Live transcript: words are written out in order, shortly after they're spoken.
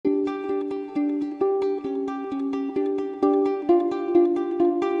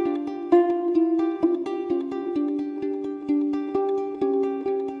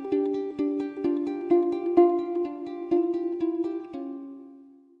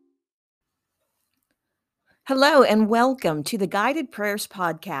Hello and welcome to the Guided Prayers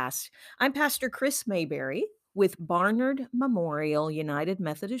Podcast. I'm Pastor Chris Mayberry with Barnard Memorial United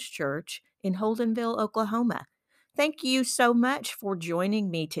Methodist Church in Holdenville, Oklahoma. Thank you so much for joining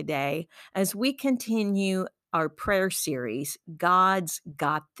me today as we continue our prayer series, God's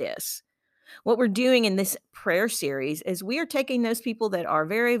Got This. What we're doing in this prayer series is we are taking those people that are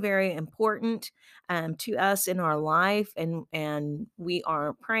very, very important to us in our life, and we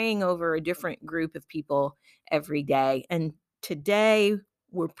are praying over a different group of people every day. And today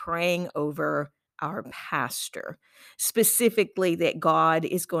we're praying over our pastor, specifically that God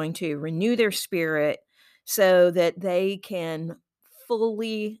is going to renew their spirit so that they can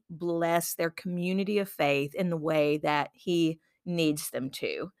fully bless their community of faith in the way that He needs them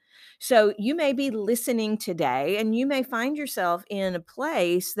to. So you may be listening today and you may find yourself in a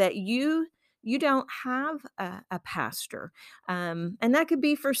place that you don't have a pastor. And that could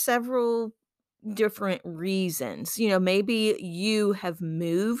be for several different reasons. Maybe you have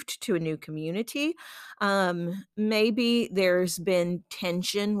moved to a new community. Maybe there's been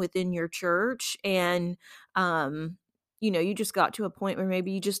tension within your church and you just got to a point where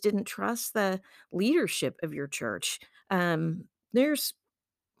maybe you just didn't trust the leadership of your church. There's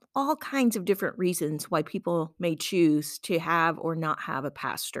all kinds of different reasons why people may choose to have or not have a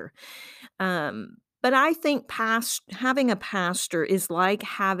pastor. But I think having a pastor is like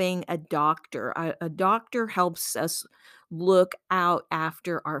having a doctor. A doctor helps us look out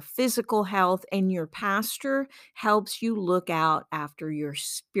after our physical health, and your pastor helps you look out after your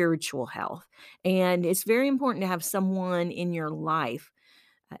spiritual health. And it's very important to have someone in your life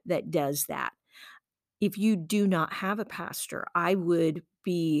that does that. If you do not have a pastor, I would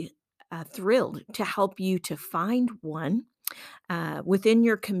be thrilled to help you to find one within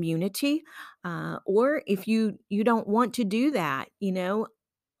your community. Or if you don't want to do that,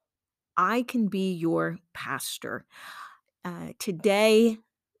 I can be your pastor. Today,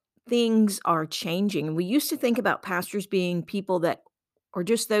 things are changing. We used to think about pastors being people that or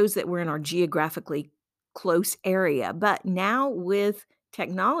just those that were in our geographically close area. But now with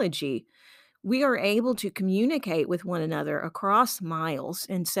technology, we are able to communicate with one another across miles.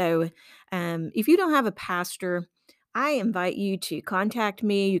 And so, if you don't have a pastor, I invite you to contact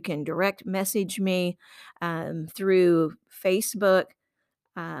me. You can direct message me through Facebook,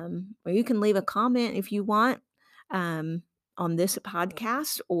 or you can leave a comment if you want um, on this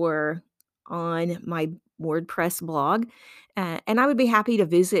podcast or on my WordPress blog. And I would be happy to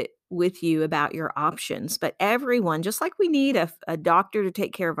visit with you about your options. But everyone, just like we need a doctor to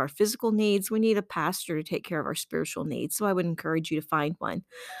take care of our physical needs, we need a pastor to take care of our spiritual needs. So I would encourage you to find one.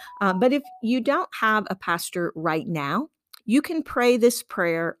 But if you don't have a pastor right now, you can pray this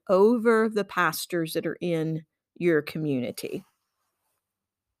prayer over the pastors that are in your community.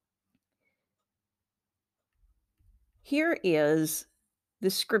 Here is the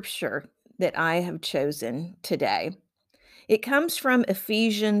scripture that I have chosen today. It comes from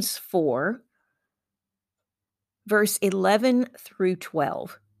Ephesians 4, verse 11 through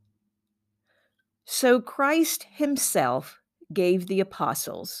 12. So Christ himself gave the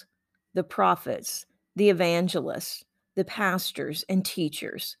apostles, the prophets, the evangelists, the pastors, and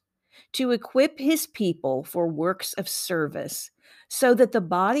teachers to equip his people for works of service so that the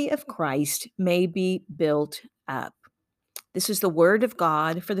body of Christ may be built up. This is the word of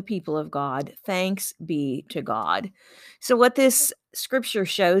God for the people of God. Thanks be to God. So, what this scripture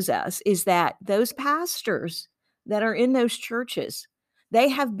shows us is that those pastors that are in those churches, they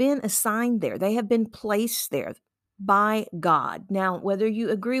have been assigned there, they have been placed there by God. Now, whether you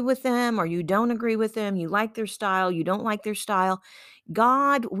agree with them or you don't agree with them, you like their style, you don't like their style,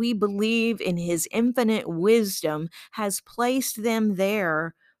 God, we believe in his infinite wisdom, has placed them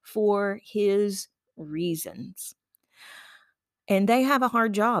there for his reasons. And they have a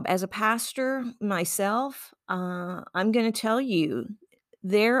hard job. As a pastor myself, I'm gonna tell you,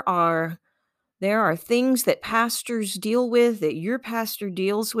 there are there are things that pastors deal with, that your pastor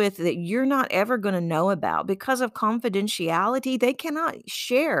deals with, that you're not ever gonna know about. Because of confidentiality, they cannot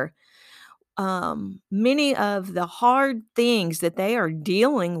share, many of the hard things that they are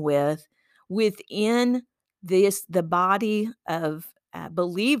dealing with within the body of,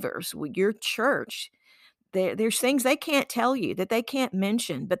 believers, with your church. There's things they can't tell you, that they can't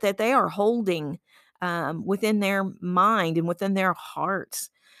mention, but that they are holding, within their mind and within their hearts,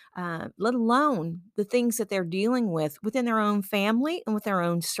 let alone the things that they're dealing with within their own family and with their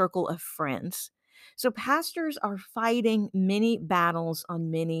own circle of friends. So pastors are fighting many battles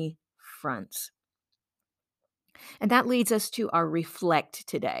on many fronts. And that leads us to our reflect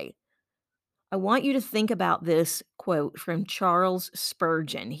today. I want you to think about this quote from Charles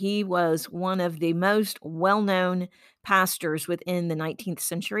Spurgeon. He was one of the most well known pastors within the 19th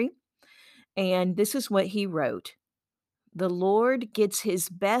century. And this is what he wrote: "The Lord gets his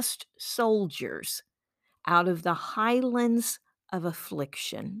best soldiers out of the highlands of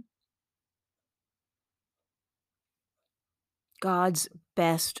affliction." God's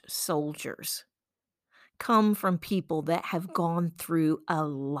best soldiers come from people that have gone through a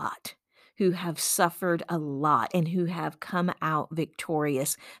lot, who have suffered a lot, and who have come out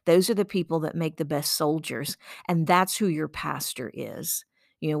victorious. Those are the people that make the best soldiers, and that's who your pastor is.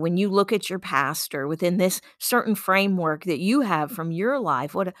 You know, when you look at your pastor within this certain framework that you have from your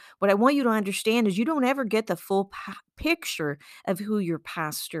life, what I want you to understand is you don't ever get the full picture of who your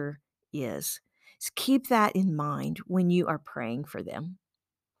pastor is. So keep that in mind when you are praying for them.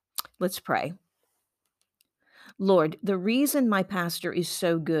 Let's pray. Lord, the reason my pastor is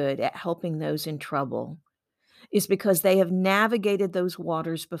so good at helping those in trouble is because they have navigated those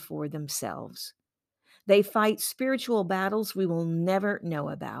waters before themselves. They fight spiritual battles we will never know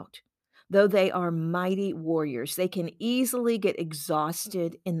about. Though they are mighty warriors, they can easily get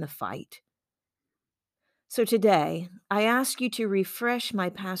exhausted in the fight. So today, I ask you to refresh my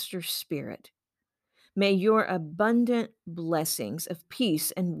pastor's spirit. May your abundant blessings of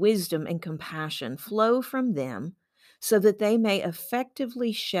peace and wisdom and compassion flow from them so that they may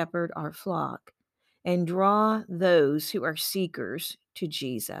effectively shepherd our flock and draw those who are seekers to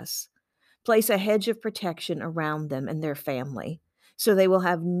Jesus. Place a hedge of protection around them and their family so they will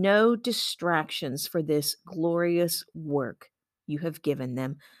have no distractions for this glorious work you have given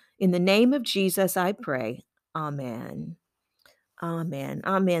them. In the name of Jesus, I pray. Amen. Amen.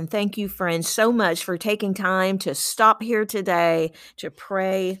 Amen. Thank you, friends, so much for taking time to stop here today to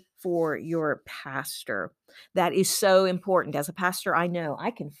pray for your pastor. That is so important. As a pastor, I know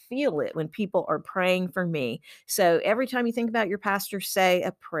I can feel it when people are praying for me. So every time you think about your pastor, say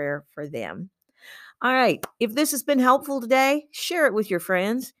a prayer for them. All right. If this has been helpful today, share it with your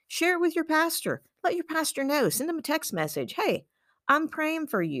friends. Share it with your pastor. Let your pastor know. Send them a text message. Hey, I'm praying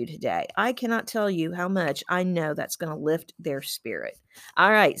for you today. I cannot tell you how much I know that's going to lift their spirit.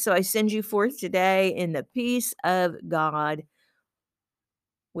 All right. So I send you forth today in the peace of God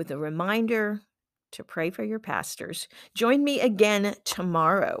with a reminder to pray for your pastors. Join me again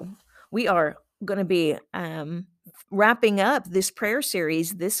tomorrow. We are going to be wrapping up this prayer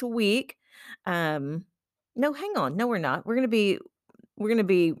series this week. No, hang on. No, we're not. We're going to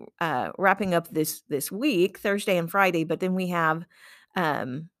be wrapping up this week, Thursday and Friday, but then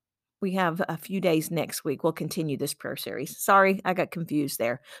um, we have a few days next week. We'll continue this prayer series. Sorry, I got confused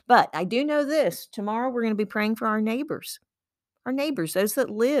there. But I do know this. Tomorrow we're going to be praying for our neighbors, those that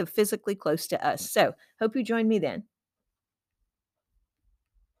live physically close to us. So hope you join me then.